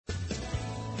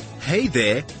Hey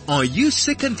there, are you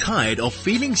sick and tired of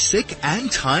feeling sick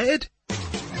and tired?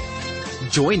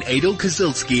 Join Arielle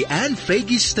Croock and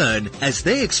Faggy Stern as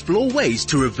they explore ways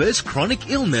to reverse chronic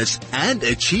illness and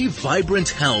achieve vibrant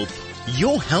health.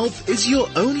 Your health is your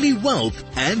only wealth,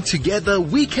 and together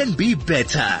we can be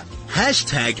better.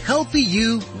 Hashtag healthy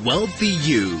you, wealthy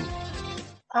you.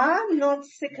 I'm not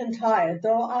sick and tired,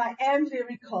 though I am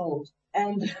very cold.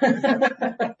 And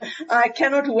I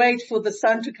cannot wait for the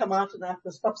sun to come out and I have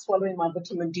to stop swallowing my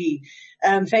vitamin D.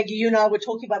 Faggy, you and I were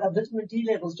talking about our vitamin D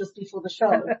levels just before the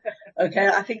show. Okay,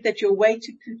 I think that you're way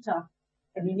too cooped up.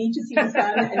 And you need to see the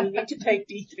sun and you need to take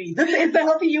D3. This is the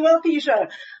Healthy You Wealthy show.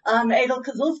 Arielle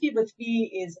Croock with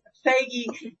me is Faggy,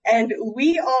 and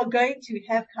we are going to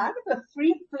have kind of a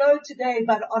free flow today,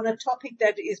 but on a topic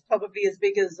that is probably as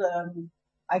big as,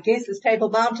 I guess, as Table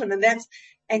Mountain, and that's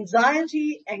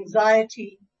anxiety.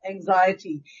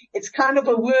 It's kind of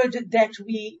a word that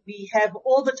we have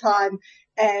all the time.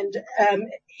 And,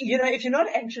 if you're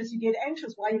not anxious, you get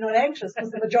anxious. Why are you not anxious?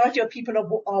 Because the majority of people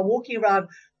are walking around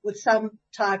with some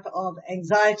type of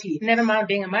anxiety. Never mind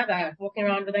being a mother, walking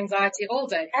around with anxiety all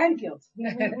day. And guilt.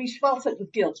 We schmaltz it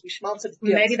with guilt.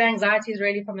 Maybe the anxiety is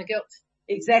really from the guilt.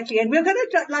 Exactly. And we're going to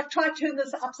try to turn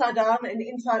this upside down and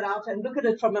inside out and look at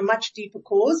it from a much deeper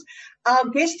cause. Our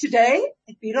guest today,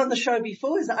 been on the show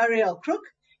before, is Arielle Croock.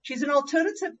 She's an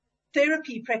alternative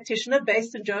therapy practitioner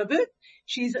based in Joburg.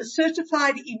 She's a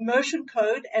certified emotion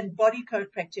code and body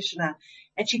code practitioner,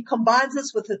 and she combines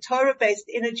this with a Torah-based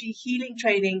energy healing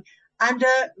training under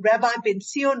Rabbi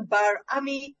Ben-Zion Bar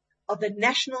Ami of the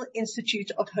National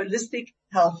Institute of Holistic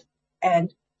Health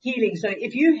and Healing. So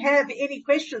if you have any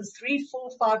questions,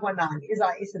 34519 is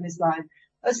our SMS line.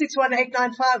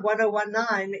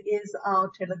 061-895-1019 is our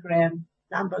Telegram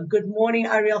number. Good morning,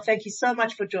 Arielle. Thank you so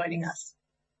much for joining us.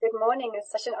 Good morning.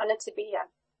 It's such an honor to be here.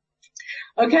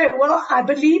 Okay, well, I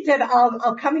believe that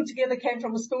our coming together came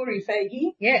from a story,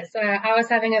 Faggy. Yes, I was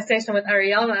having a session with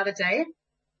Arielle the other day,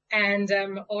 and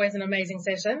always an amazing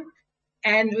session.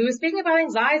 And we were speaking about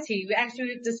anxiety. We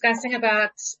actually were discussing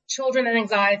about children and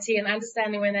anxiety and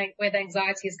understanding where the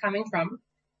anxiety is coming from.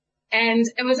 And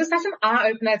it was just such an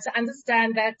eye-opener to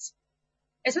understand that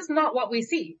it's just not what we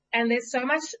see. And there's so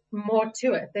much more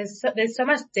to it. There's so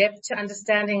much depth to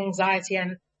understanding anxiety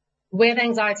and where the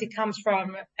anxiety comes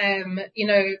from,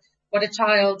 what a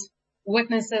child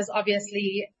witnesses,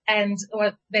 obviously, and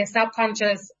what their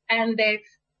subconscious and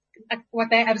what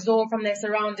they absorb from their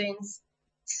surroundings.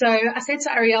 So I said to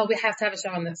Arielle, we have to have a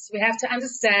show on this. We have to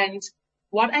understand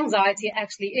what anxiety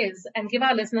actually is and give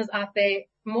our listeners out there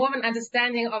more of an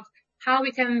understanding of how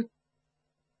we can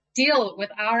deal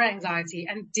with our anxiety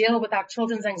and deal with our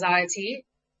children's anxiety,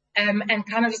 and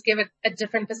kind of just give it a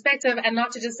different perspective and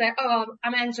not to just say, oh,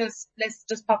 I'm anxious, let's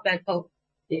just pop that pill.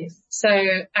 Yes. So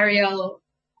Arielle,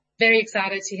 very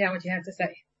excited to hear what you have to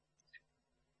say.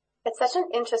 It's such an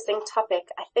interesting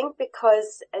topic. I think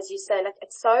because, as you say,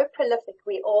 it's so prolific.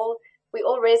 We all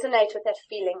resonate with that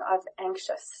feeling of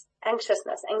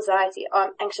anxiousness, anxiety. Oh,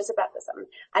 I'm anxious about this.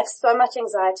 I have so much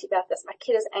anxiety about this. My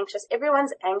kid is anxious.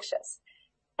 Everyone's anxious.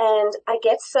 And I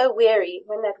get so weary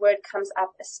when that word comes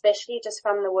up, especially just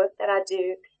from the work that I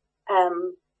do.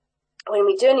 When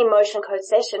we do an emotion code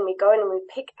session, we go in and we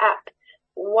pick up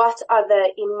what are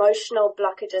the emotional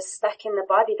blockages stuck in the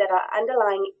body that are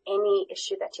underlying any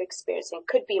issue that you're experiencing.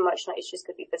 Could be emotional issues,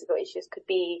 could be physical issues, could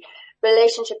be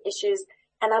relationship issues.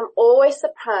 And I'm always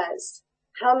surprised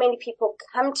how many people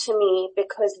come to me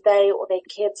because they or their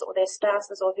kids or their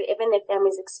spouses or whoever in their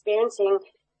family is experiencing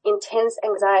intense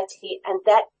anxiety, and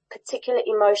that particular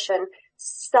emotion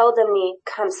seldomly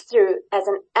comes through as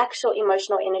an actual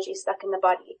emotional energy stuck in the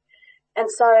body.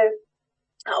 And so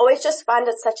I always just find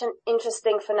it such an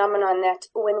interesting phenomenon that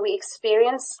when we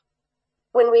experience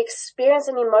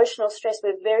an emotional stress,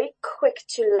 we're very quick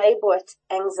to label it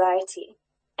anxiety.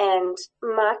 And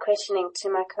my questioning to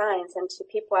my clients and to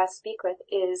people I speak with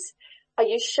is, are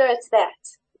you sure it's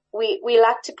that? We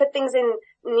like to put things in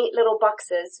neat little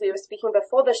boxes. We were speaking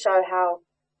before the show how,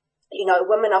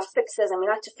 women are fixers and we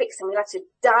like to fix and we like to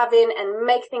dive in and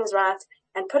make things right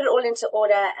and put it all into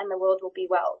order and the world will be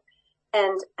well.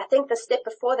 And I think the step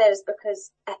before that is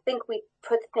because I think we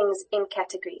put things in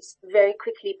categories very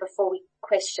quickly before we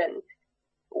question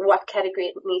what category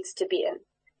it needs to be in.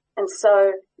 And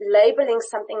so labeling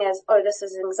something as, oh, this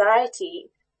is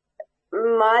anxiety,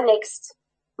 my next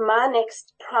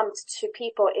prompt to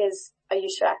people is, are you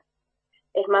sure?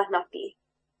 It might not be.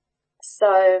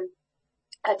 So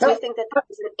I do think that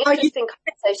is an interesting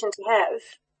conversation to have.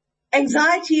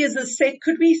 Anxiety is a set,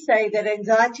 could we say that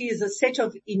anxiety is a set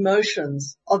of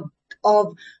emotions, of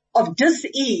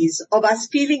dis-ease, of us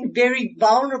feeling very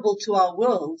vulnerable to our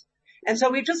world, And so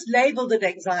we just labeled it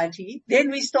anxiety.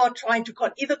 Then we start trying to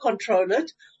either control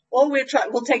it or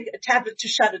we'll take a tablet to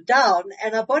shut it down,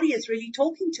 and our body is really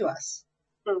talking to us.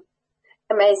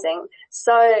 Amazing.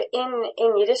 So in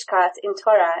Yiddishkeit, in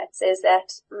Torah, it says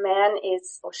that man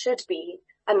is or should be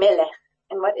a melech.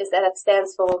 And what is that? It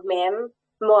stands for mem,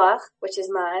 moach, which is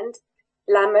mind,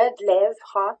 lamed, lev,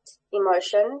 heart,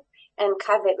 emotion, and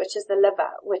kaved, which is the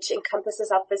liver, which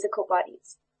encompasses our physical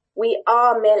bodies. We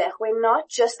are melech. We're not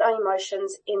just our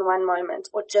emotions in one moment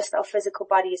or just our physical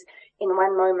bodies in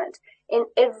one moment. In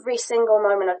every single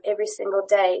moment of every single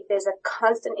day, there's a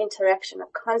constant interaction, a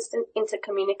constant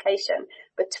intercommunication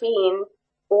between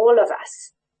all of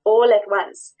us, all at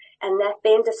once. And that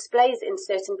then displays in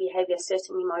certain behavior,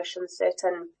 certain emotions,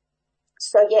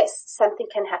 so yes, something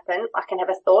can happen. I can have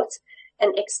a thought,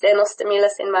 an external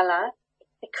stimulus in my life.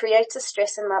 It creates a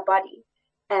stress in my body,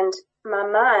 and my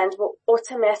mind will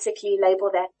automatically label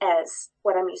that as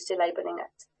what I'm used to labeling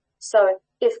it. So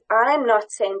if I'm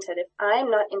not centered, if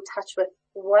I'm not in touch with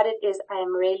what it is I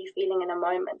am really feeling in a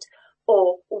moment,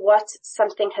 or what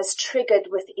something has triggered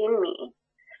within me,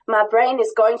 my brain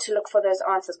is going to look for those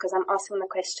answers because I'm asking the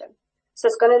question. So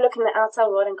it's going to look in the outside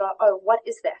world and go, oh, what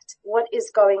is that? What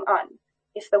is going on?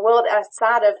 If the world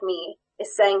outside of me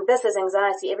is saying this is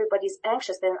anxiety, everybody's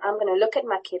anxious, then I'm going to look at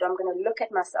my kid, I'm going to look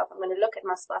at myself, I'm going to look at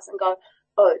my spouse and go,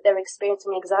 oh, they're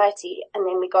experiencing anxiety, and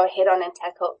then we go head on and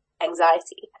tackle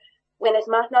anxiety, when it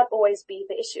might not always be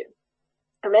the issue.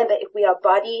 Remember, if we are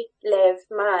body, live,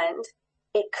 mind,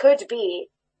 it could be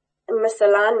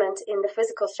misalignment in the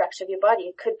physical structure of your body.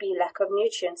 It could be lack of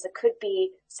nutrients. It could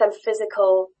be some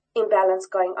physical imbalance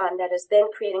going on that is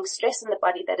then creating stress in the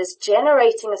body that is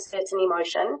generating a certain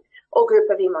emotion or group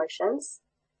of emotions.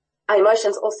 Our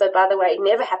emotions also, by the way,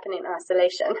 never happen in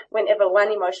isolation. Whenever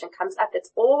one emotion comes up,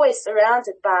 it's always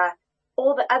surrounded by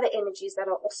all the other energies that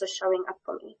are also showing up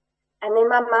for me. And then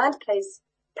my mind plays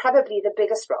probably the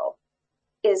biggest role,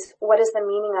 is what is the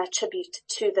meaning I attribute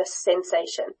to this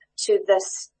sensation, to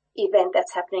this event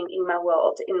that's happening in my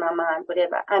world, in my mind,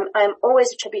 whatever. I'm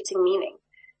always attributing meaning.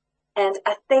 And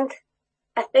I think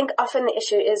often the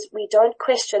issue is we don't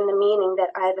question the meaning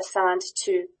that I've assigned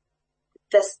to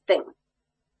this thing.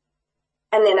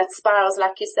 And then it spirals,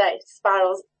 like you say,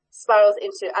 spirals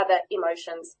into other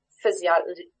emotions,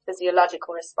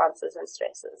 physiological responses and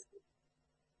stresses.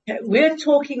 We're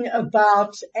talking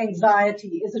about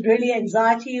anxiety. Is it really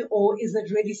anxiety, or is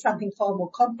it really something far more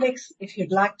complex? If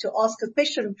you'd like to ask a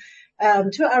question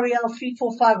to Arielle,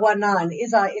 34519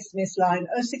 is our SMS line.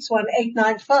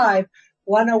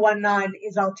 0618951019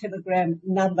 is our Telegram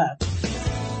number.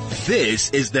 This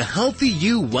is the Healthy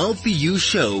You, Wealthy You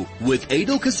show with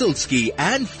Arielle Croock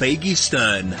and Faggy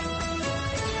Stern.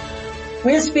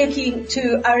 We're speaking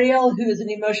to Arielle, who is an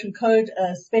emotion code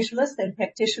specialist and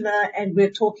practitioner, and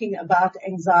we're talking about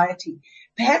anxiety.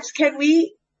 Perhaps can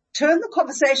we turn the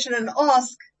conversation and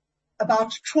ask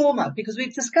about trauma, because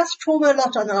we've discussed trauma a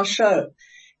lot on our show.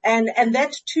 And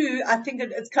that too, I think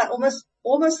it's kind of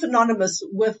almost synonymous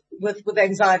with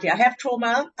anxiety. I had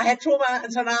trauma,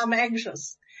 and so now I'm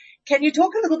anxious. Can you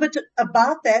talk a little bit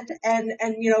about that and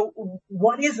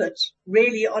what is it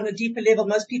really on a deeper level?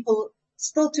 Most people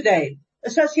still today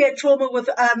associate trauma with,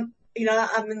 I'm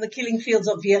in the killing fields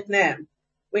of Vietnam,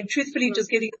 when truthfully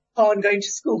just getting in the car and going to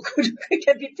school can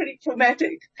be pretty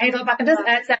traumatic. Hey, if I can just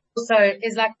add that also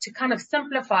is like to kind of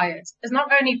simplify it. It's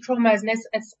not only trauma,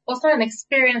 it's also an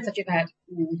experience that you've had.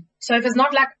 So if it's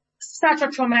not like such a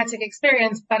traumatic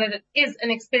experience, but it is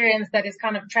an experience that is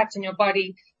kind of trapped in your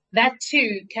body, that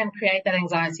too can create that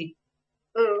anxiety.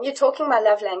 You're talking my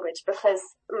love language, because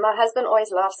my husband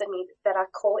always laughs at me that I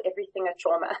call everything a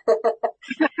trauma.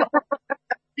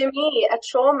 To me, a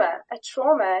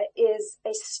trauma is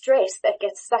a stress that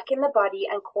gets stuck in the body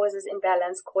and causes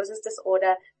imbalance, causes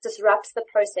disorder, disrupts the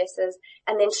processes,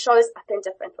 and then shows up in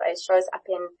different ways. Shows up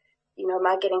in,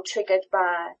 my getting triggered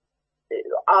by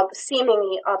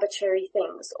seemingly arbitrary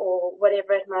things or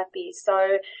whatever it might be.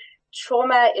 So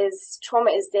trauma is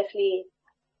definitely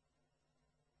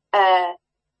a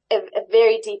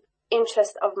very deep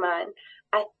interest of mine.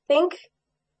 I think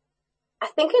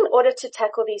in order to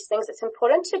tackle these things, it's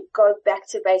important to go back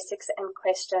to basics and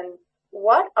question,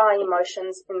 what are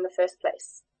emotions in the first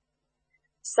place?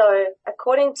 So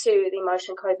according to the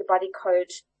emotion code, the body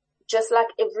code, just like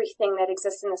everything that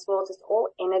exists in this world, is all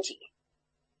energy.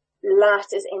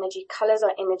 Light is energy, colors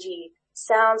are energy,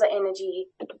 sounds are energy,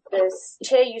 this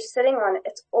chair you're sitting on,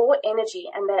 it's all energy,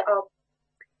 and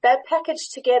they're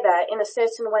packaged together in a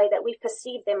certain way that we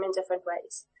perceive them in different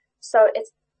ways. So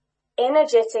it's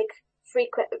energetic,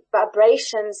 frequent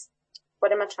vibrations.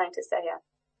 What am I trying to say here?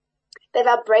 They're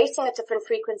vibrating at different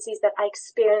frequencies that I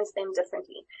experience them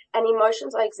differently. And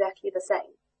emotions are exactly the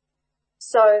same.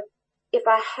 So if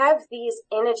I have these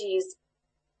energies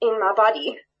in my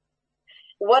body,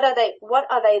 what are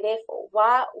they there for?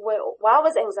 Why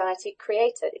was anxiety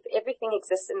created? If everything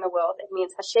exists in the world, it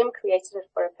means Hashem created it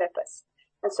for a purpose.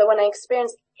 And so when I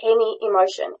experience any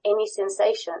emotion, any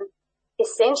sensation,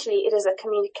 essentially it is a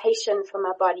communication from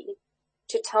my body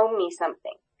to tell me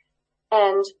something.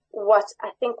 And what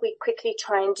I think we quickly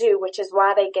try and do, which is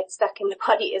why they get stuck in the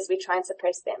body, is we try and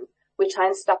suppress them. We try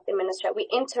and stop them in the track. We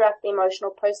interrupt the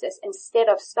emotional process instead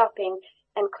of stopping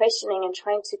and questioning and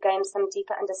trying to gain some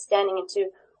deeper understanding into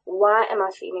why am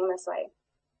I feeling this way?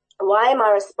 Why am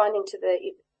I responding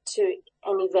to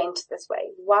an event this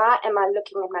way? Why am I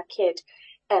looking at my kid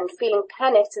and feeling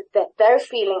panicked that they're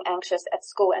feeling anxious at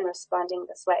school and responding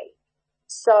this way?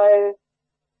 So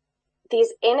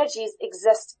these energies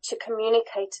exist to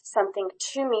communicate something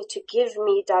to me, to give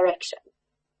me direction.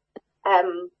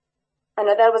 I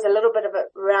know that was a little bit of a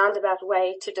roundabout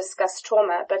way to discuss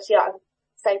trauma, but yeah, I'd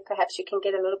say perhaps you can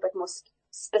get a little bit more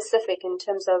specific in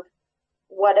terms of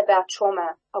what about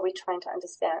trauma are we trying to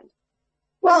understand?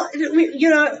 Well,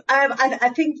 I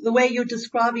think the way you're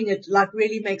describing it, like,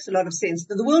 really makes a lot of sense.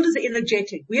 The world is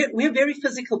energetic. We're very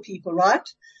physical people, right?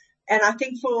 And I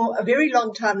think for a very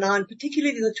long time now, and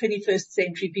particularly in the 21st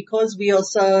century, because we are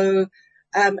so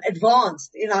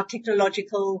advanced in our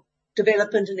technological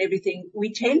development and everything,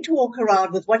 we tend to walk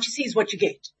around with what you see is what you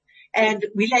get. And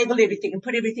we label everything and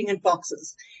put everything in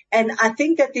boxes. And I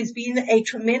think that there's been a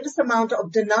tremendous amount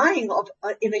of denying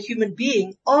in a human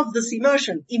being of this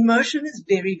emotion. Emotion is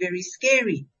very, very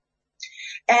scary.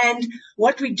 And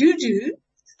what we do,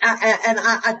 and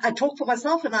I talk for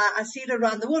myself and I see it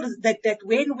around the world, is that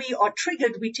when we are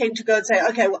triggered, we tend to go and say,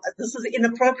 okay, well, this is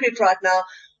inappropriate right now.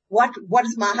 What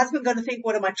is my husband going to think?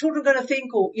 What are my children going to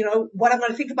think? Or, what I'm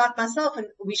going to think about myself? And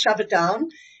we shove it down.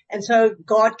 And so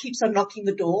God keeps on knocking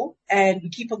the door and we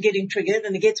keep on getting triggered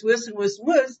and it gets worse and worse and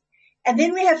worse. And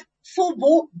then we have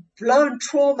full-blown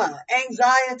trauma,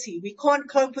 anxiety. We can't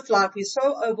cope with life. We're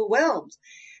so overwhelmed.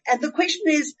 And the question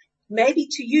is, maybe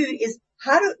to you, is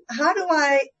how do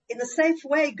I, in a safe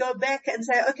way, go back and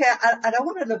say, okay, I don't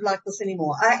want to live like this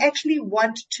anymore. I actually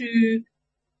want to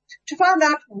find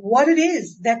out what it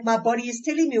is that my body is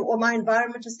telling me or my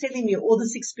environment is telling me or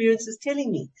this experience is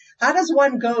telling me. How does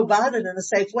one go about it in a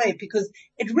safe way? Because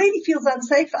it really feels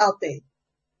unsafe out there.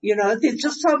 There's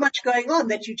just so much going on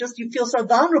that you feel so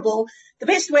vulnerable. The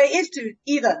best way is to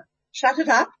either shut it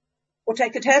up or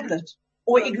take a tablet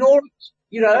or ignore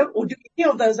it, or do any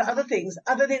of those other things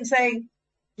other than saying,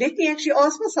 let me actually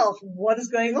ask myself what is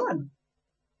going on.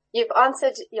 You've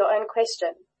answered your own question.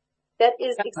 That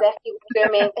is exactly what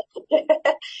we're meant.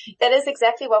 That is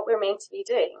exactly what we're meant to be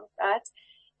doing, right?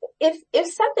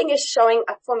 If something is showing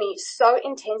up for me so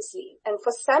intensely, and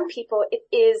for some people it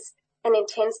is an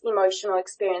intense emotional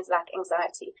experience like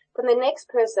anxiety, for the next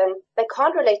person they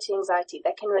can't relate to anxiety.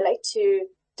 They can relate to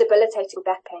debilitating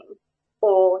back pain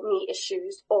or knee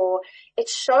issues, or it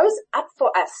shows up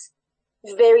for us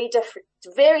very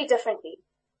differently.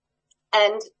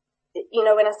 And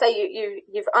when I say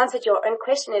you've answered your own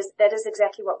question, that is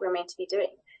exactly what we're meant to be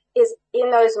doing, is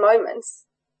in those moments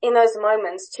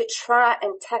to try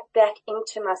and tap back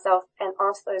into myself and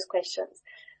ask those questions.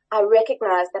 I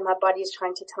recognize that my body is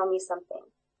trying to tell me something.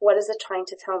 What is it trying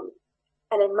to tell me?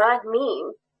 And it might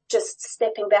mean just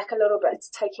stepping back a little bit,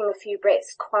 taking a few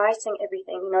breaths, quieting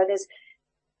everything.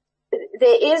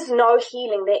 There is no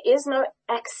healing. There is no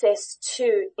access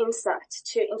to insight,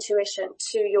 to intuition,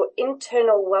 to your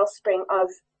internal wellspring of,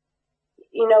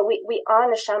 we are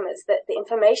neshamas, that the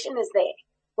information is there,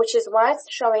 which is why it's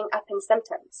showing up in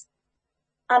symptoms.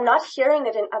 I'm not hearing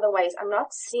it in other ways. I'm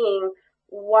not seeing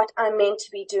what I'm meant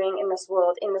to be doing in this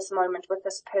world, in this moment with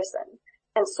this person.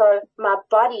 And so my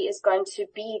body is going to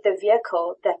be the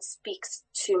vehicle that speaks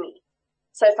to me.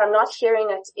 So if I'm not hearing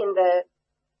it in the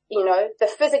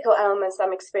physical elements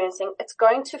I'm experiencing, it's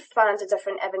going to find a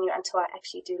different avenue until I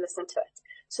actually do listen to it.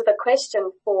 So the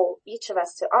question for each of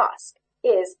us to ask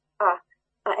is, I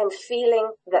am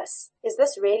feeling this. Is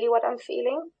this really what I'm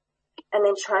feeling? And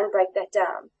then try and break that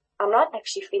down. I'm not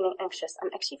actually feeling anxious.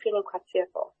 I'm actually feeling quite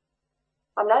fearful.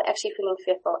 I'm not actually feeling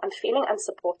fearful. I'm feeling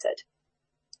unsupported.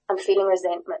 I'm feeling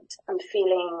resentment. I'm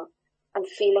feeling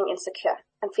insecure.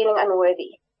 I'm feeling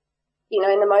unworthy. In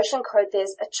the emotion code,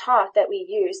 there's a chart that we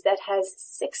use that has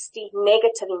 60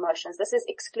 negative emotions. This is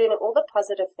excluding all the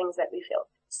positive things that we feel.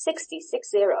 60.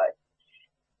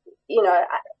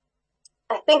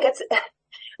 I think it's,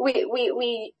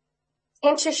 we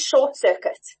tend to short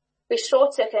circuit. We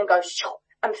short circuit and go,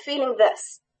 I'm feeling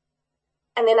this.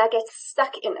 And then I get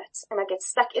stuck in it, and I get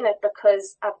stuck in it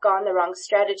because I've gone the wrong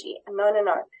strategy. And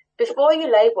no. Before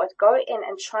you label it, go in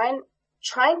and try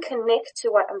and connect to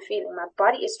what I'm feeling. My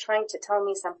body is trying to tell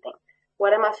me something.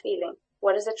 What am I feeling?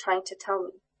 What is it trying to tell me?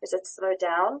 Is it slow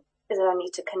down? Is it I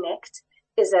need to connect?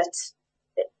 Is it,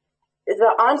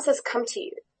 the answers come to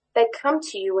you. They come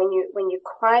to you when you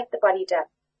quiet the body down.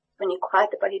 When you quiet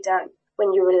the body down,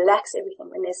 when you relax everything,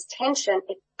 when there's tension,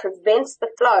 it prevents the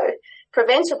flow,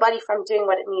 prevents your body from doing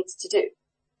what it needs to do,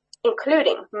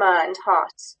 including mind,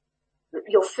 heart,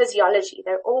 your physiology.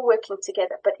 They're all working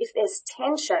together. But if there's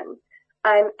tension,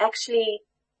 I'm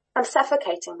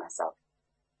suffocating myself.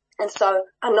 And so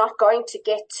I'm not going to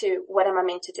get to what am I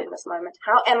meant to do in this moment?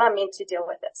 How am I meant to deal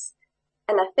with this?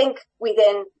 And I think we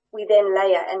then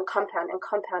layer and compound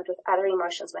with other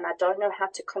emotions when I don't know how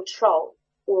to control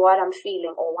what I'm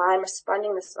feeling or why I'm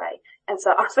responding this way. And so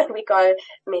often we go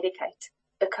medicate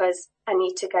because I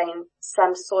need to gain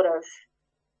some sort of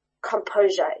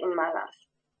composure in my life.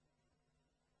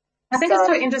 I think it's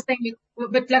so interesting,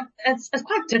 but like, it's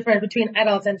quite different between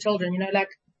adults and children, like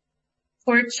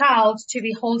for a child to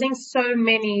be holding so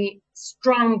many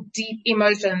strong, deep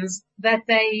emotions that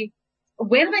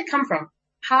where do they come from?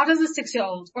 How does a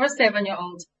 6-year-old or a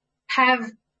 7-year-old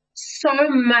have so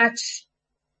much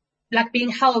like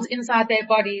being held inside their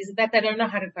bodies that they don't know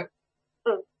how to cope?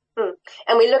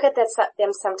 And we look at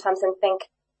them sometimes and think,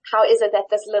 how is it that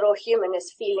this little human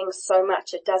is feeling so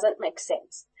much? It doesn't make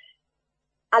sense.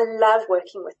 I love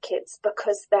working with kids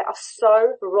because they are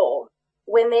so raw.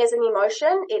 When there's an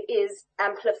emotion, it is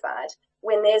amplified.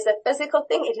 When there's a physical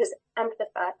thing, it is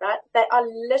amplified, right? They are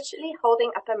literally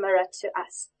holding up a mirror to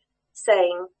us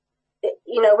saying,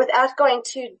 without going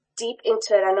too deep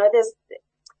into it, I know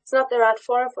it's not the right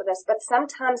forum for this, but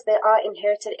sometimes there are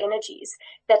inherited energies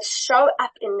that show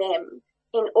up in them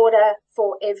in order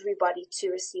for everybody to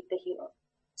receive the healing.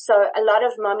 So a lot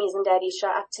of mummies and daddies show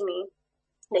up to me.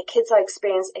 Their kids are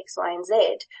experiencing X, Y, and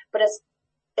Z, but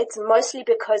it's mostly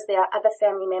because there are other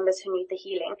family members who need the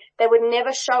healing. They would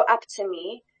never show up to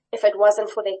me if it wasn't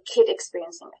for their kid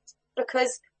experiencing it.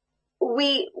 Because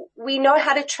we know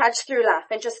how to trudge through life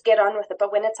and just get on with it.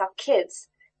 But when it's our kids,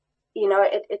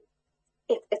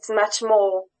 it's much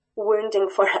more wounding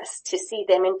for us to see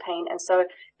them in pain. And so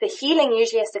the healing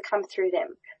usually has to come through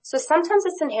them. So sometimes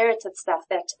it's inherited stuff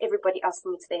that everybody else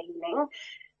needs their healing.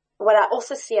 What I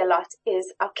also see a lot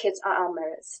is our kids are our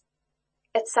mirrors.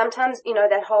 It's sometimes,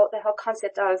 that whole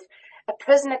concept of a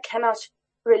prisoner cannot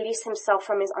release himself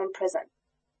from his own prison.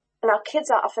 And our kids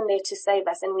are often there to save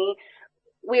us, and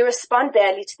we respond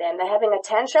badly to them. They're having a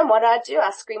tantrum. What do?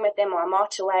 I scream at them, or I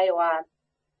march away, or I,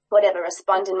 whatever,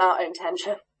 respond in my own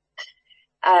tantrum.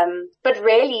 But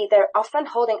really, they're often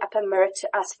holding up a mirror to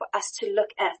us for us to look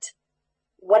at.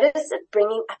 What is it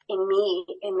bringing up in me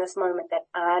in this moment that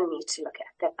I need to look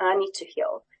at, that I need to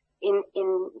heal? In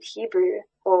Hebrew,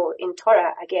 or in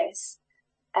Torah, I guess,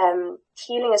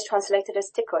 healing is translated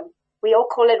as tikkun. We all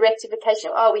call it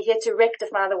rectification. Oh, we're here to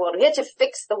rectify the world. We're here to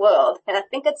fix the world. And I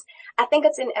think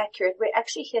it's inaccurate. We're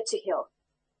actually here to heal.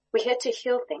 We're here to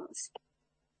heal things.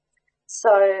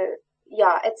 So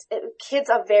yeah, kids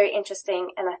are very interesting.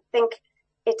 And I think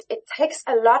it takes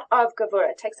a lot of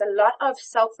gevurah. It takes a lot of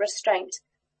self-restraint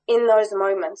in those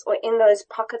moments or in those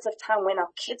pockets of time when our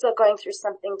kids are going through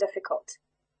something difficult,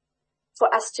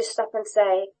 for us to stop and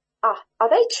say, are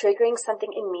they triggering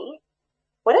something in me?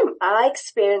 What am I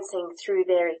experiencing through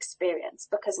their experience?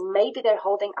 Because maybe they're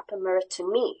holding up a mirror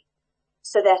to me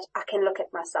so that I can look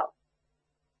at myself,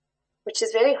 which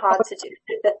is very hard to do.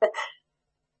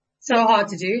 So hard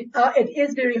to do. It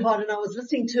is very hard. And I was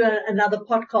listening to another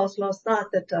podcast last night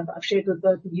that I've shared with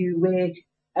both of you where,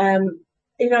 a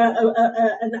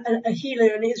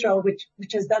healer in Israel, which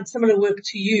has done similar work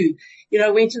to you,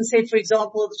 went and said, for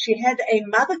example, that she had a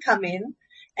mother come in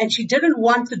and she didn't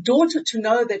want the daughter to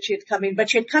know that she had come in, but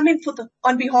she had come in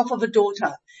on behalf of a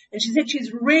daughter. And she said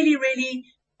she's really, really,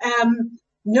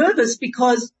 nervous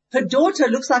because her daughter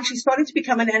looks like she's starting to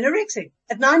become an anorexic.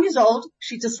 At 9 years old,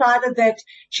 she decided that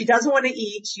she doesn't want to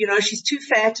eat, she's too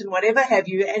fat and whatever have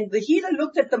you. And the healer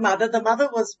looked at the mother. The mother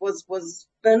was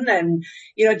thin and,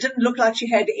 didn't look like she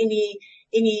had any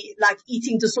like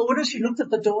eating disorder. She looked at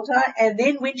the daughter, and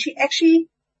then when she actually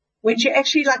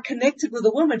like connected with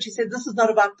the woman, she said, this is not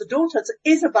about the daughter. It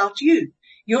is about you.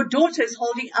 Your daughter is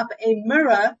holding up a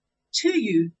mirror to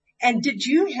you. And did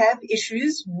you have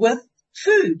issues with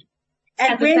food?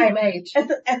 And at the same age.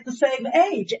 At the same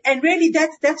age. And really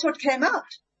that's what came out,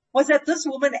 was that this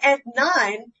woman at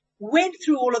 9 went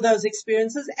through all of those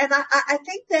experiences. And I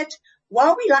think that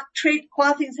while we like tread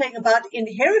quite in saying about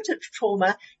inherited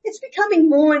trauma, it's becoming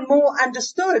more and more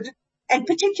understood And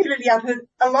particularly I've heard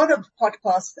a lot of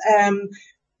podcasts,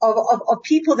 of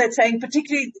people that saying,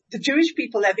 particularly the Jewish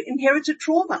people have inherited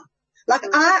trauma. Like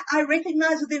I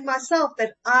recognize within myself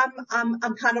that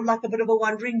I'm kind of like a bit of a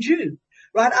wandering Jew,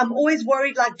 right? I'm always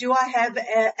worried, like, do I have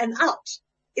an out?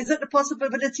 Is it a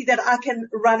possibility that I can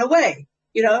run away?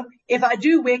 You know, if I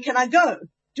do, where can I go?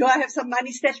 Do I have some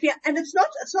money stashed here? And it's not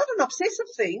an obsessive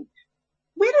thing.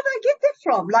 Where did I get that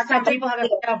from? Like, Some people have a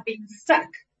fear of being stuck.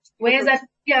 Where's that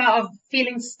fear of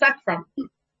feeling stuck from?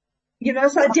 You know,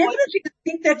 so I definitely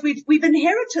think that we've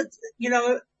inherited, you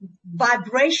know,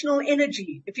 vibrational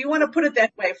energy, if you want to put it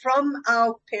that way, from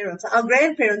our parents, our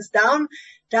grandparents, down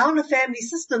a family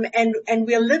system, and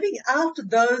we're living out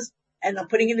those, and I'm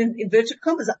putting it in inverted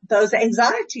commas, those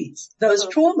anxieties, those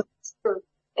traumas.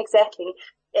 Exactly.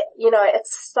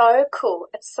 It's so cool.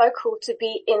 It's so cool to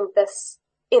be in this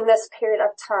period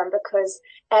of time, because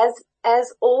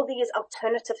as all these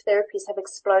alternative therapies have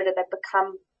exploded, they've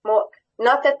become more,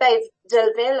 not that they've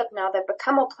developed now, they've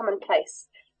become more commonplace,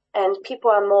 and people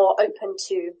are more open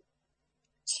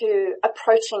to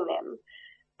approaching them.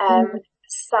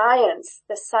 Science,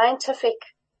 the scientific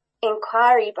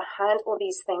inquiry behind all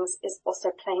these things is also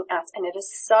playing out, and it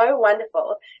is so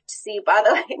wonderful to see. By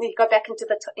the way, you go back into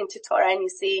Torah and you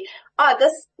see,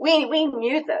 we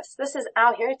knew this. This is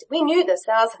our heritage. We knew this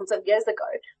thousands of years ago.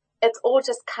 It's all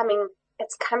just coming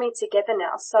together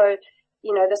now. So,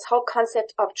 you know, this whole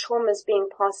concept of traumas being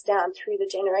passed down through the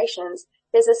generations,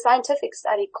 there's a scientific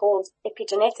study called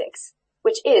epigenetics,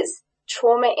 which is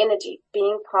trauma energy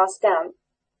being passed down.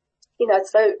 You know,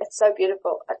 it's so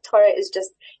beautiful. Torah is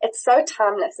just, it's so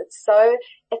timeless.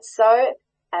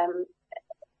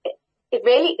 It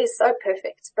really is so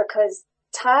perfect, because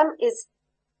time is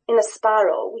in a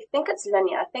spiral. We think it's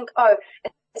linear. I think,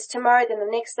 it's tomorrow, then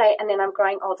the next day, and then I'm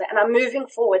growing older and I'm moving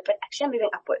forward, but actually I'm moving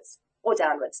upwards or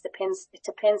downwards. It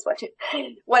depends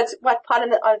what part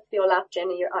of your life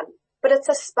journey you're on. But it's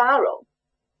a spiral.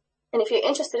 And if you're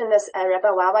interested in this,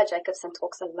 Rabbi Wawa Jacobson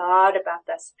talks a lot about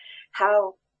this,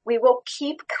 how we will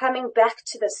keep coming back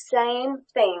to the same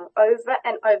thing over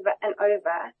and over and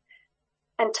over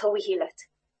until we heal it.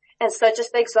 And so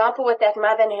just the example with that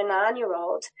mother and her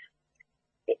 9-year-old,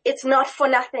 it's not for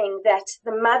nothing that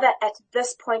the mother at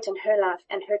this point in her life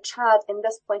and her child in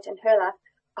this point in her life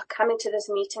are coming to this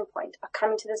meeting point.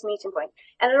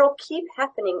 And it'll keep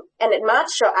happening. And it might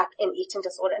show up in eating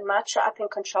disorder. It might show up in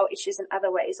control issues in other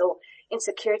ways, or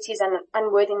insecurities and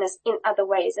unworthiness in other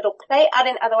ways. It'll play out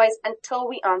in other ways until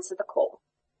we answer the call.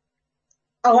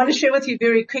 I want to share with you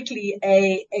very quickly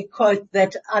a quote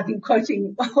that I've been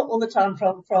quoting all the time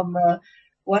from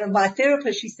one of my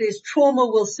therapists. She says, trauma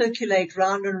will circulate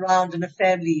round and round in a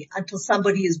family until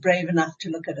somebody is brave enough to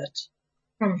look at it.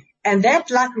 And that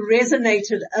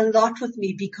resonated a lot with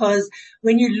me, because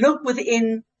when you look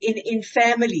within in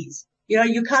families, you know,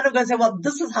 you kind of go and say, well,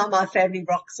 this is how my family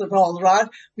rocks and rolls, right?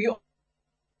 We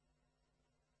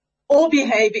all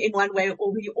behave in one way,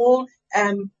 or we all,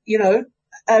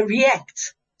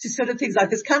 react to certain things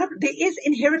like this. There is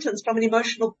inheritance from an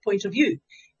emotional point of view.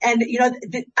 And, you know,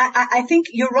 I think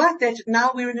you're right that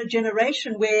now we're in a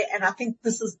generation where, and I think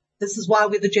this is why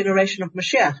we're the generation of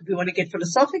Mashiach, if we want to get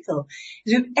philosophical,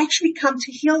 is we've actually come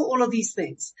to heal all of these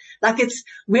things.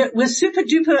 We're super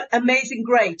duper amazing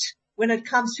great when it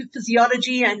comes to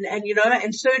physiology and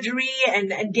surgery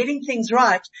and getting things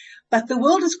right. But the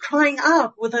world is crying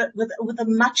out with a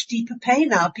much deeper pain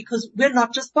now, because we're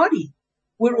not just body.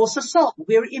 We're also soul,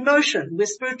 we're emotion, we're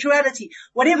spirituality,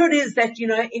 whatever it is that, you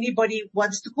know, anybody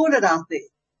wants to call it out there.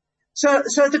 So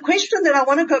the question that I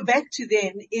want to go back to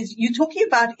then is, you're talking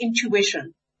about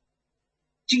intuition.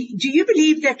 Do you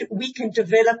believe that we can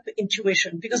develop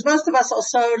intuition? Because most of us are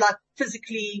so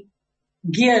physically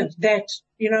geared that,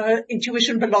 you know,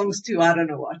 intuition belongs to, I don't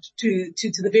know what, to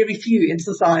the very few in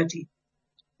society.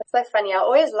 It's so funny. I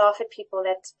always laugh at people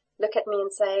that look at me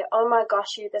and say, oh my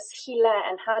gosh, you're this healer,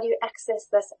 and how do you access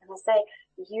this? And I say,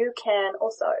 you can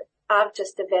also. I've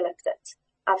just developed it.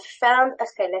 I've found a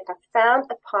chelek, I've found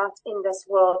a part in this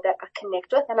world that I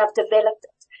connect with, and I've developed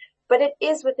it. But it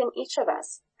is within each of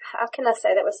us. How can I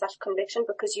say that with such conviction?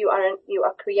 Because you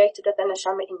are created with a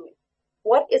neshama in you.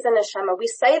 What is a neshama? We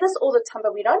say this all the time,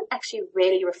 but we don't actually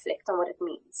really reflect on what it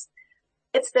means.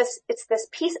 It's this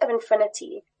piece of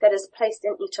infinity that is placed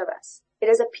in each of us. It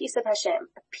is a piece of Hashem,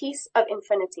 a piece of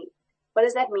infinity. What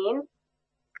does that mean?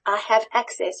 I have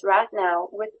access right now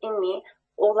within me,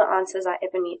 all the answers I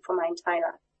ever need for my entire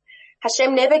life.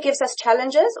 Hashem never gives us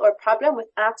challenges or a problem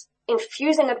without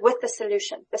infusing it with the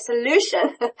solution. The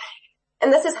solution,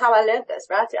 and this is how I learned this,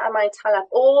 right? Throughout my entire life,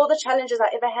 all the challenges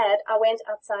I ever had, I went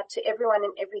outside to everyone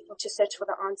and everything to search for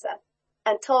the answer,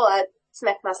 until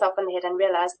smacked myself on the head and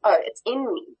realized, oh, it's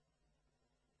in me.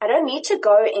 I don't need to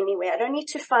go anywhere. I don't need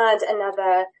to find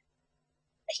another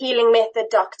healing method,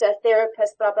 doctor,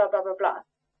 therapist, blah, blah, blah, blah, blah.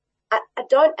 I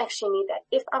don't actually need that.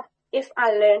 If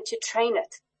I learn to train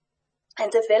it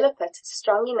and develop it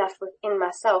strong enough within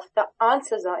myself, the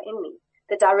answers are in me.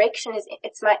 The direction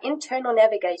it's my internal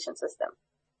navigation system.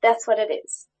 That's what it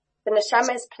is. The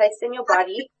neshama is placed in your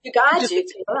body to guide you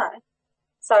to your life.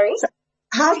 Sorry?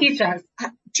 How do you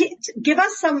give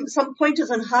us some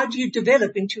pointers on how do you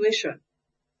develop intuition?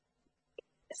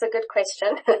 It's a good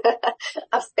question.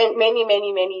 I've spent many,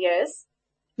 many, many years.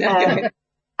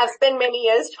 I've spent many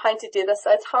years trying to do this,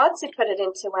 so it's hard to put it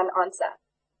into one answer.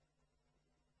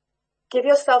 Give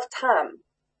yourself time.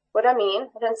 What I mean,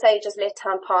 I don't say just let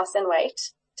time pass and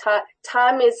wait.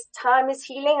 Time is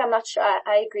healing. I'm not sure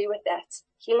I agree with that.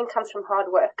 Healing comes from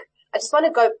hard work. I just want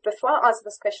to go, before I answer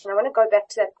this question, I want to go back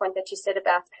to that point that you said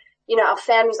about, our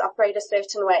families operate a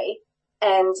certain way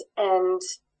and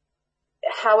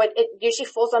how it usually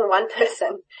falls on one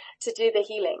person to do the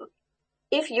healing.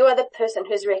 If you are the person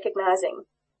who's recognizing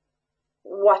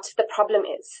what the problem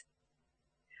is,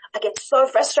 I get so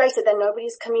frustrated that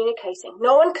nobody's communicating.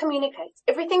 No one communicates.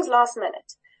 Everything's last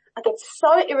minute. I get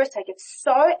so irritated,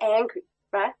 so angry,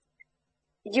 right?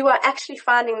 You are actually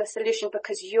finding the solution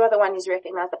because you are the one who's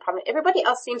recognized the problem. Everybody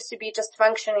else seems to be just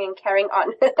functioning and carrying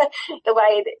on the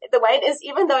way it is,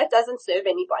 even though it doesn't serve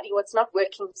anybody or it's not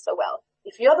working so well.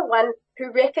 If you're the one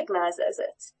who recognizes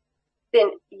it,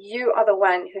 then you are the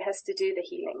one who has to do the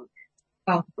healing.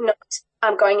 Oh. Not,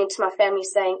 I'm going into my family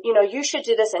saying, you should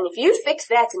do this, and if you fix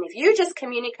that, and if you just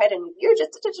communicate, and if you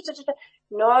just,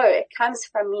 no, it comes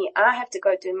from me. I have to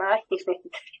go do my healing.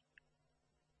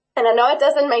 And I know it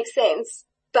doesn't make sense,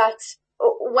 but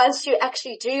once you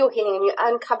actually do your healing and you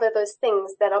uncover those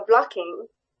things that are blocking,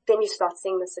 then you start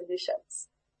seeing the solutions.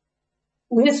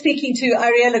 We're speaking to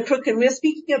Arielle Croock, and we're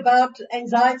speaking about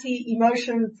anxiety,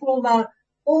 emotion, trauma,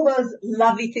 all those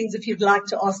lovely things. If you'd like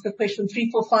to ask a question,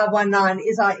 34519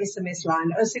 is our SMS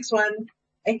line.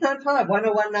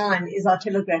 061-895-1019 is our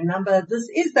Telegram number. This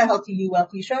is the Healthy You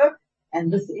Wealthy Show,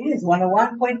 and this is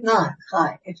 101.9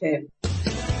 High FM.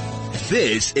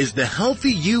 This is the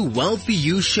Healthy You Wealthy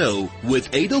You Show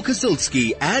with Arielle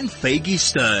Croock and Faggy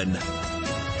Stern.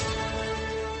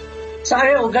 So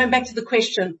Arielle, going back to the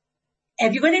question,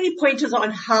 have you got any pointers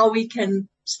on how we can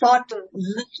start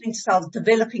listening to ourselves,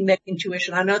 developing that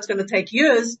intuition? I know it's going to take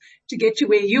years to get to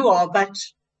where you are, but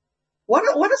what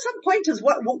are some pointers?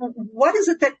 What is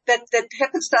it that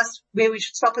happens to us where we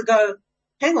should stop and go,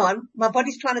 hang on, my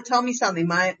body's trying to tell me something.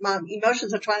 My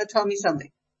emotions are trying to tell me something.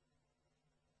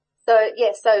 So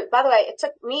by the way, it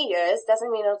took me years,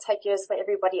 doesn't mean it'll take years for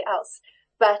everybody else.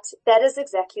 But that is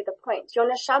exactly the point. Your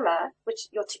neshama, which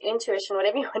your intuition,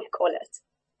 whatever you want to call it,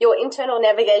 your internal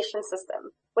navigation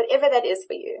system, whatever that is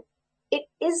for you, it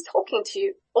is talking to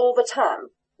you all the time.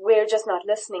 We're just not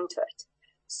listening to it.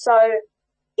 So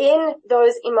in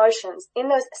those emotions,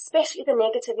 especially the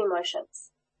negative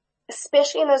emotions,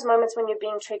 especially in those moments when you're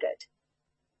being triggered,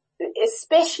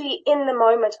 especially in the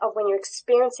moment of when you're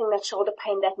experiencing that shoulder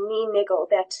pain, that knee niggle,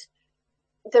 that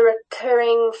the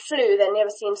recurring flu that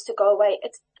never seems to go away,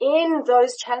 it's in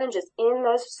those challenges, in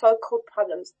those so-called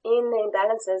problems, in the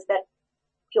imbalances that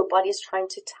your body is trying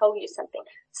to tell you something.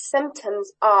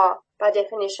 Symptoms are, by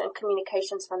definition,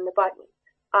 communications from the body.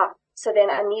 So then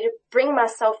I need to bring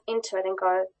myself into it and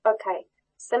go, okay,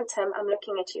 symptom, I'm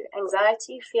looking at you.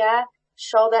 Anxiety, fear,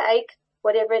 shoulder ache,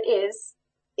 whatever it is.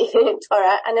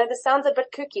 Torah, I know this sounds a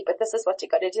bit kooky, but this is what you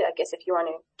got to do, I guess, if you want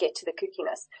to get to the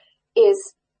kookiness,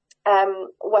 is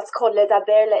what's called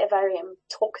ledaber le'evarim,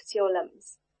 talk to your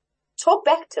limbs. Talk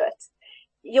back to it.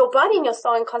 Your body and your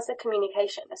soul in constant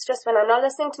communication. It's just when I'm not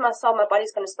listening to my soul, my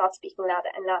body's going to start speaking louder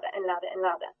and louder and louder and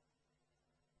louder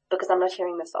because I'm not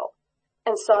hearing the soul.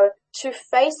 And so to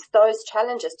face those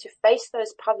challenges, to face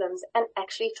those problems and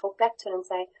actually talk back to it and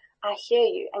say, I hear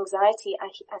you, anxiety,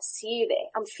 I see you there,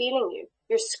 I'm feeling you,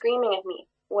 you're screaming at me.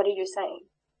 What are you saying?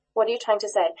 What are you trying to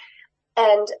say?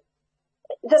 And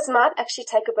this might actually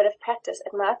take a bit of practice.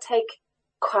 It might take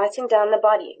quieting down the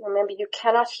body. Remember, you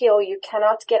cannot heal, you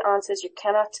cannot get answers, you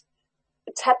cannot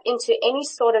tap into any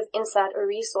sort of insight or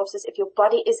resources if your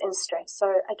body is in stress. So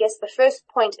I guess the first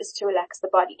point is to relax the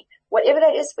body. Whatever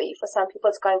that is for you. For some people,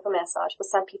 it's going for massage. For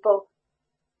some people,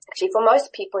 actually for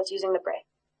most people, it's using the breath.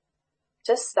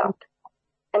 Just stop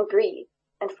and breathe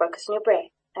and focus on your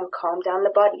breath and calm down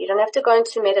the body. You don't have to go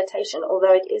into meditation,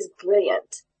 although it is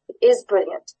brilliant. It is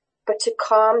brilliant. But to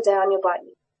calm down your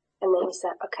body. And then you say,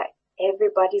 okay,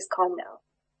 everybody's calm now.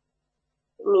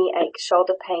 Knee ache,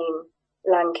 shoulder pain,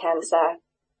 lung cancer,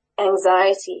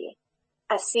 anxiety.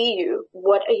 I see you.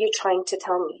 What are you trying to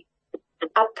tell me?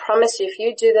 I promise you, if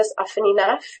you do this often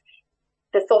enough,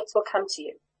 the thoughts will come to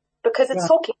you because it's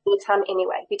talking all the time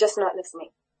anyway. You're just not listening.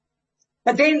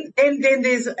 But then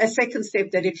there's a second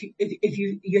step that if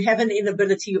you have an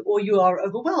inability or you are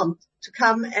overwhelmed to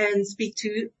come and speak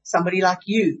to somebody like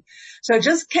you. So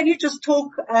can you just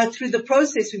talk through the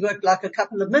process? We've got like a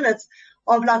couple of minutes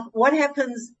of like what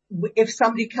happens if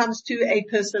somebody comes to a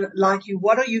person like you.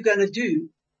 What are you going to do?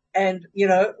 And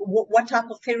what type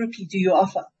of therapy do you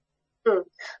offer?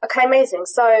 Okay, amazing.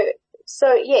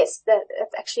 So yes,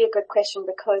 that's actually a good question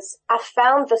because I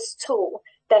found this tool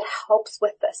that helps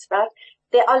with this, right?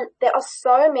 There are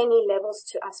so many levels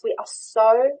to us. We are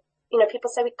so, people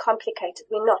say we're complicated.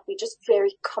 We're not. We're just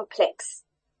very complex.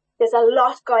 There's a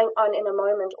lot going on in a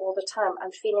moment all the time.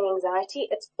 I'm feeling anxiety.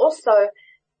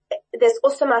 There's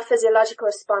also my physiological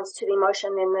response to the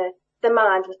emotion and the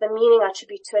mind with the meaning I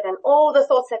attribute to it and all the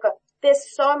thoughts that go. There's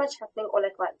so much happening all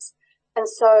at once. And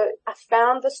so I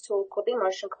found this tool called the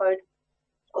emotion code,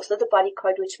 also the body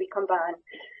code, which we combine,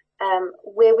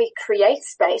 where we create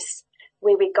space,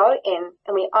 where we go in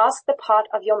and we ask the part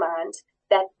of your mind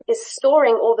that is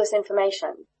storing all this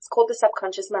information. It's called the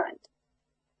subconscious mind.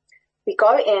 We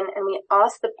go in and we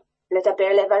ask we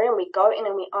go in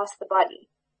and we ask the body,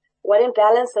 what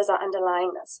imbalances are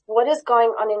underlying this? What is going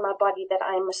on in my body that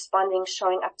I am responding,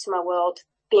 showing up to my world,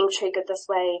 being triggered this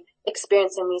way,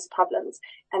 experiencing these problems?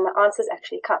 And the answers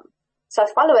actually come. So I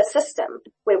follow a system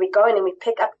where we go in and we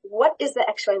pick up what is the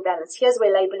actual imbalance. Here's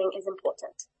where labeling is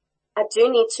important. I do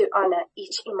need to honor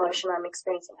each emotion I'm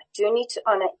experiencing. I do need to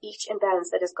honor each imbalance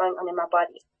that is going on in my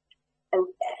body.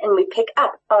 And we pick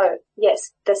up, oh,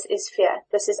 yes, this is fear.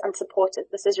 This is unsupported.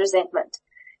 This is resentment.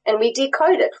 And we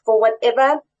decode it for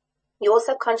whatever your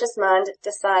subconscious mind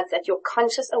decides that your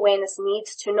conscious awareness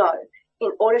needs to know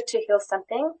in order to heal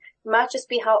something. It might just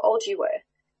be how old you were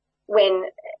when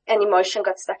an emotion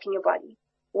got stuck in your body,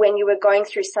 when you were going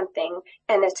through something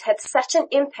and it had such an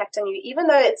impact on you, even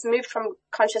though it's moved from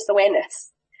conscious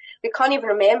awareness. We can't even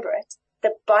remember it.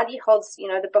 The body holds,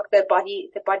 the book, the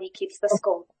body keeps the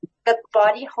score. The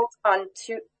body holds on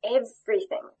to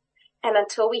everything. And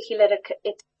until we heal it,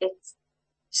 it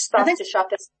starts to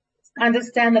shut us.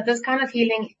 Understand that this kind of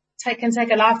healing can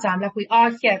take a lifetime. Like we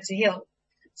are here to heal.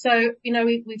 So,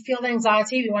 we feel the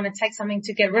anxiety. We want to take something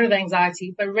to get rid of the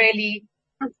anxiety, but really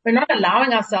we're not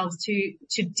allowing ourselves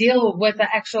to deal with the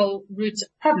actual root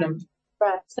problem.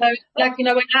 Right. So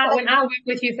when I work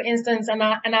with you, for instance, and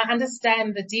I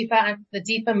understand the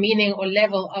deeper meaning or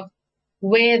level of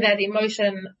where that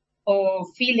emotion or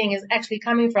feeling is actually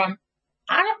coming from,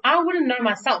 I wouldn't know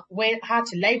myself how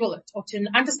to label it or to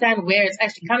understand where it's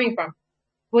actually coming from.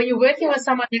 When you're working with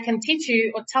someone that can teach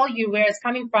you or tell you where it's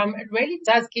coming from, it really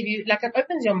does give you, it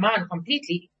opens your mind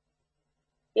completely.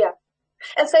 Yeah.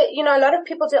 And so, a lot of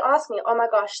people do ask me, oh my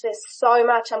gosh, there's so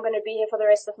much, I'm going to be here for the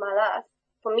rest of my life.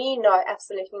 For me, no,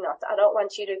 absolutely not. I don't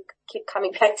want you to keep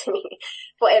coming back to me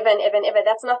forever and ever and ever.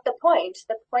 That's not the point.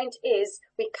 The point is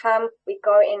we come, we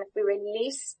go in, we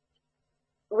release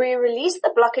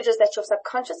the blockages that your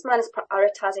subconscious mind is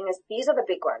prioritizing as these are the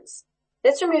big ones.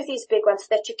 Let's remove these big ones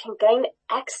so that you can gain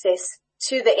access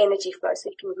to the energy flow so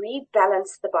you can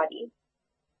rebalance the body.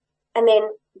 And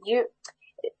then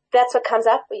that's what comes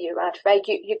out for you, right?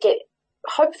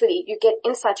 Hopefully you get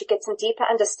insight, you get some deeper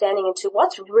understanding into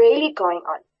what's really going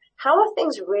on. How are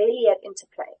things really at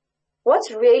interplay? What's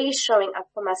really showing up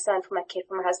for my son, for my kid,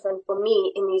 for my husband, for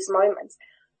me in these moments?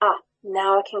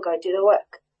 Now I can go do the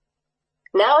work.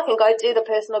 Now I can go do the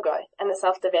personal growth and the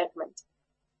self-development.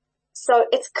 So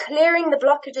it's clearing the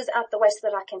blockages out the way so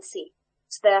that I can see,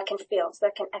 so that I can feel, so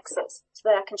that I can access, so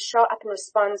that I can show up and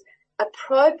respond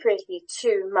appropriately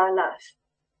to my life,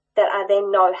 that I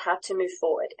then know how to move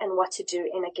forward and what to do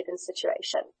in a given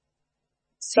situation.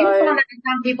 So you find that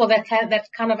some people that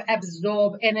kind of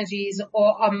absorb energies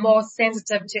or are more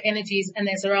sensitive to energies in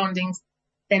their surroundings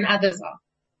than others are.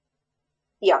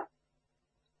 Yeah.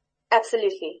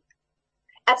 Absolutely.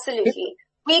 Absolutely.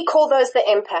 We call those the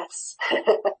empaths.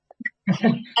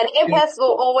 And empaths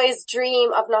will always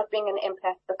dream of not being an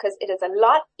empath because it is a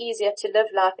lot easier to live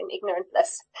life in ignorant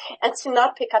bliss and to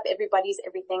not pick up everybody's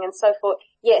everything. And so for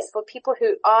people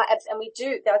who are, and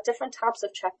there are different types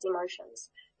of trapped emotions,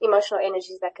 emotional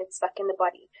energies that get stuck in the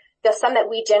body. There's some that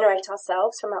we generate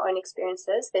ourselves from our own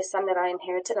experiences. There's some that are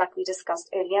inherited, like we discussed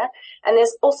earlier. And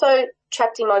there's also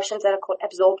trapped emotions that are called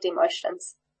absorbed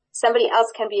emotions. Somebody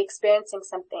else can be experiencing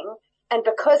something, and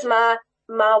because my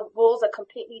walls are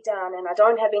completely down and I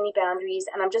don't have any boundaries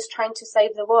and I'm just trying to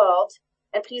save the world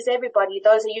and please everybody,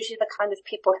 those are usually the kind of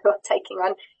people who are taking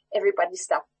on everybody's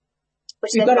stuff,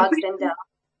 which then bogs them down.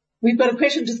 We've got a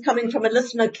question just coming from a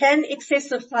listener. Can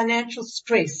excessive financial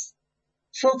stress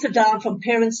filter down from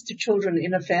parents to children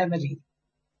in a family?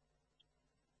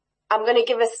 I'm going to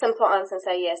give a simple answer and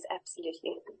say yes,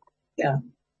 absolutely. Yeah.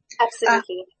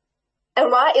 Absolutely.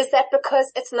 And why is that?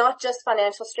 Because it's not just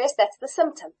financial stress. That's the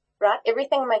symptom, right?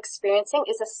 Everything I'm experiencing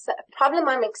is a problem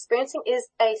I'm experiencing is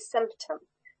a symptom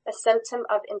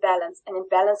of imbalance. An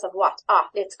imbalance of what?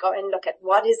 Let's go and look at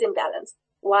what is imbalance.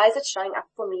 Why is it showing up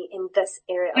for me in this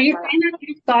area of my life?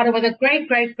 You started with a great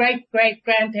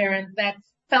grandparent that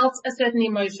felt a certain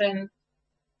emotion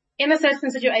in a certain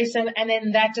situation, and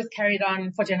then that just carried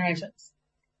on for generations.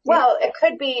 Well, it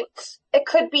could be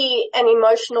an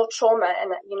emotional trauma,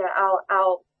 and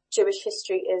our Jewish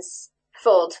history is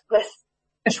filled with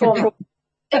trauma.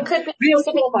 It could be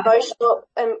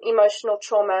emotional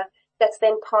trauma that's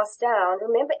then passed down.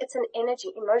 Remember, it's an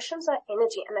energy. Emotions are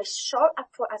energy, and they show up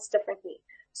for us differently.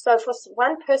 So for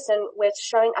one person where it's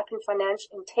showing up in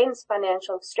intense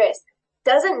financial stress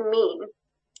doesn't mean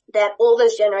that all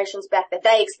those generations back that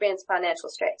they experienced financial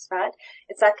stress, right?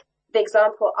 It's like the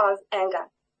example of anger.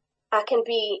 I can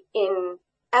be in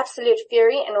absolute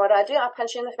fury, and what I do, I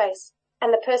punch you in the face,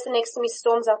 and the person next to me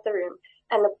storms out the room,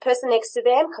 and the person next to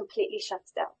them completely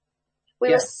shuts down.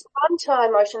 We respond to our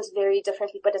emotions very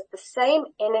differently, but it's the same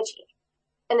energy.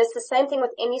 And it's the same thing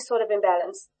with any sort of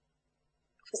imbalance.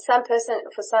 For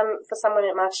someone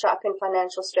it might show up in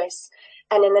financial stress,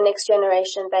 and in the next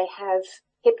generation they have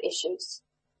hip issues.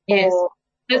 Yes.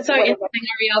 It's so interesting,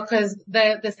 Arielle, because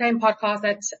the same podcast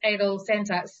that Adel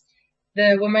sent us,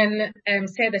 the woman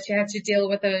said that she had to deal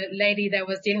with a lady that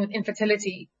was dealing with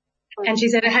infertility. And she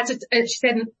said she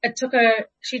didn't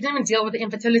even deal with the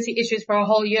infertility issues for a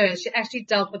whole year. She actually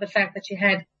dealt with the fact that she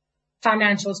had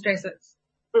financial stresses.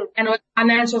 And with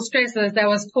financial stresses that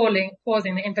was causing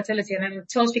the infertility. And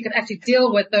until she could actually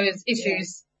deal with those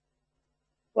issues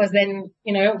was then,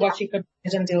 what she could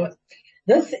deal with.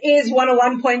 This is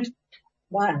 101.1.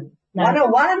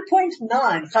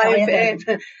 101.9. Hi,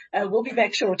 we'll be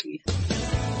back shortly.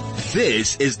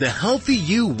 This is the Healthy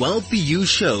You, Wealthy You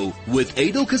show with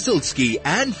Adel Kazilsky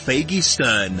and Faggy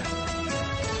Stern.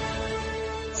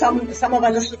 Some of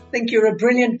our listeners think you're a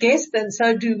brilliant guest, and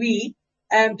so do we.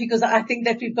 Because I think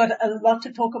that we've got a lot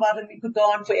to talk about and we could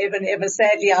go on forever and ever.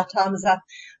 Sadly, our time is up.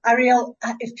 Arielle,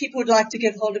 if people would like to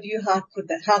get hold of you, how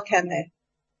can they?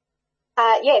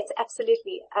 Yes,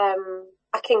 absolutely.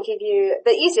 I can give you,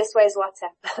 the easiest way is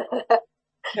WhatsApp.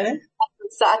 Okay.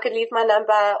 So I could leave my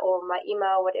number or my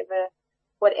email,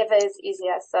 whatever is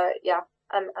easier. So yeah,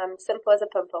 I'm simple as a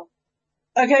pimple.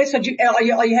 Okay. So are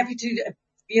you happy to,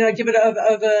 give it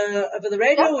over the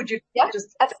radio? Yeah. Or would you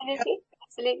just? Absolutely.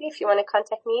 Absolutely. If you want to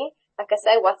contact me, like I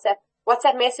say,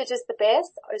 WhatsApp message is the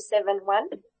best.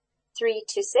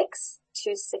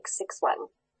 071-326-2661.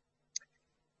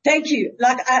 Thank you.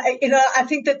 I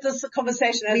think that this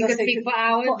conversation, as we I could said, speak for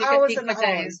hours, for we hours could speak and for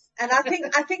hours. days. And I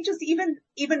think just even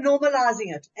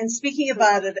normalizing it and speaking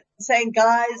about it, saying,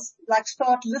 guys,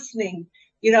 start listening,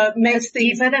 makes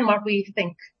things deeper than what we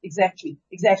think. Exactly.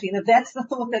 And if that's the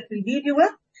thought that we leave you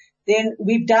with, then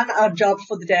we've done our job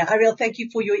for the day. Arielle, thank you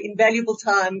for your invaluable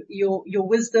time, your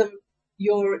wisdom,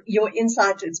 your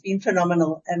insight. It's been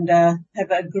phenomenal, and have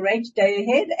a great day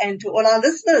ahead. And to all our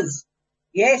listeners,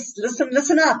 yes,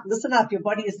 listen up. Your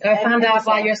body is. Go find out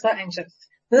why you're so anxious.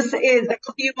 This is the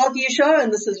Healthy You, Wealthy You show,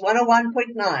 and this is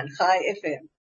 101.9 High FM.